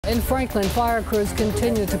In Franklin, fire crews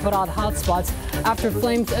continue to put out hot spots after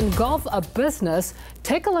flames engulf a business.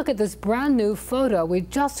 Take a look at this brand new photo we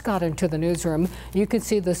just got into the newsroom. You can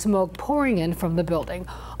see the smoke pouring in from the building.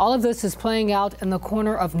 All of this is playing out in the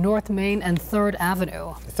corner of North Main and 3rd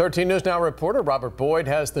Avenue. 13 News Now reporter Robert Boyd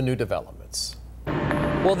has the new developments.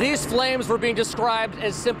 Well, these flames were being described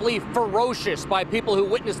as simply ferocious by people who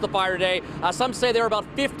witnessed the fire today. Some say they were about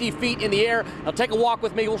 50 feet in the air. Now take a walk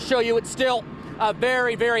with me. We'll show you. It's still a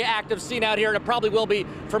very, very active scene out here, and it probably will be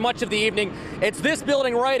for much of the evening. It's this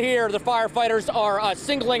building right here the firefighters are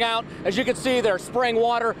singling out. As you can see, they're spraying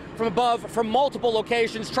water from above from multiple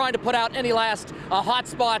locations, trying to put out any last hot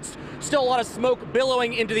spots. Still a lot of smoke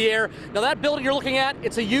billowing into the air. Now that building you're looking at,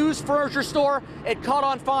 it's a used furniture store. It caught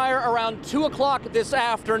on fire around 2 o'clock this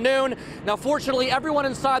afternoon. Now fortunately, everyone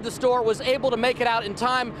inside the store was able to make it out in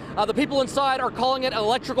time. The people inside are calling it an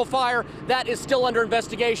electrical fire. That is still under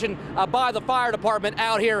investigation by the fire department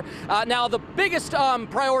out here. Now the biggest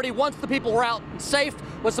priority once the people were out safe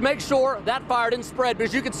was to make sure that fire didn't spread,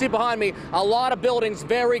 because you can see behind me a lot of buildings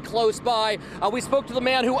very close by. We spoke to the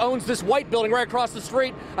man who owns this white building right across the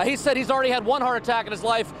street. He said he's already had one heart attack in his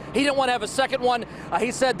life. He didn't want to have a second one.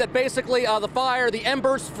 He said that basically the fire, the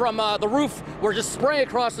embers from the roof were just spraying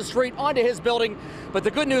across the street onto his building. But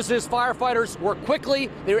the good news is firefighters worked quickly.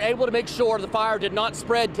 They were able to make sure the fire did not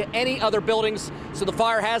spread to any other buildings. So the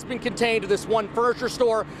fire has been contained to this one furniture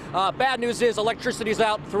store. Bad news is electricity's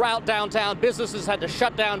out throughout downtown. Businesses had to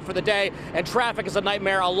shut down for the day, and traffic is a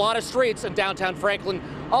nightmare. A lot of streets in downtown Franklin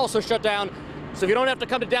also shut down. So if you don't have to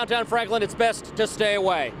come to downtown Franklin, it's best to stay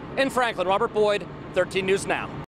away. In Franklin, Robert Boyd, 13 News Now.